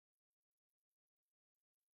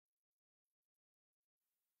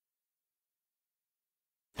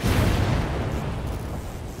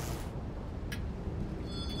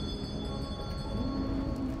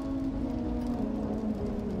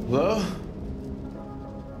Hello?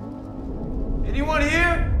 Anyone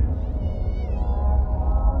here?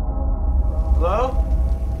 Hello?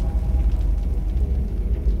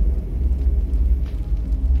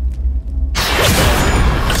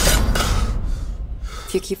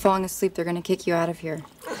 If you keep falling asleep, they're gonna kick you out of here.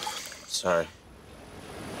 Sorry.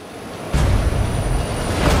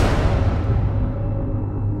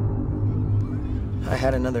 I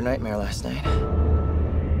had another nightmare last night.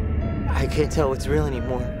 I can't tell what's real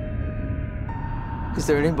anymore. Is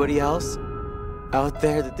there anybody else out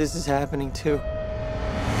there that this is happening to?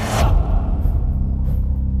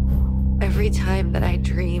 Every time that I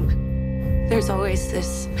dream, there's always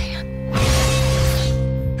this man.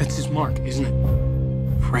 That's his mark, isn't it?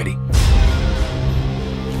 Freddy.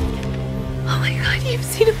 Oh my God, you've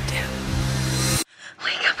seen him too.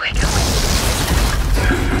 Wake up, wake up.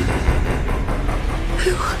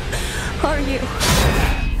 Who are you?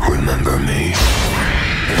 Remember me?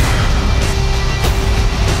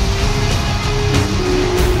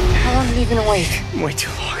 How long have you been awake? Way too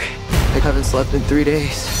long. I haven't slept in 3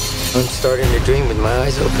 days. I'm starting to dream with my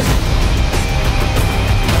eyes open.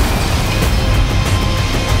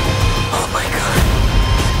 Oh my God.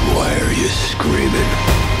 Why are you screaming?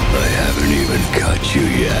 I haven't even cut you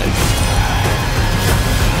yet.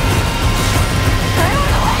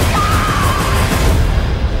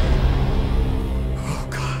 Oh,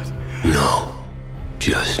 God. No,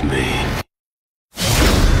 just me.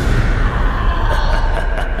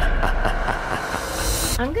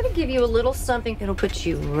 I'm gonna give you a little something that'll put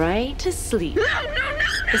you right to sleep. No, no,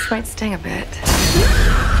 no. This might sting a bit.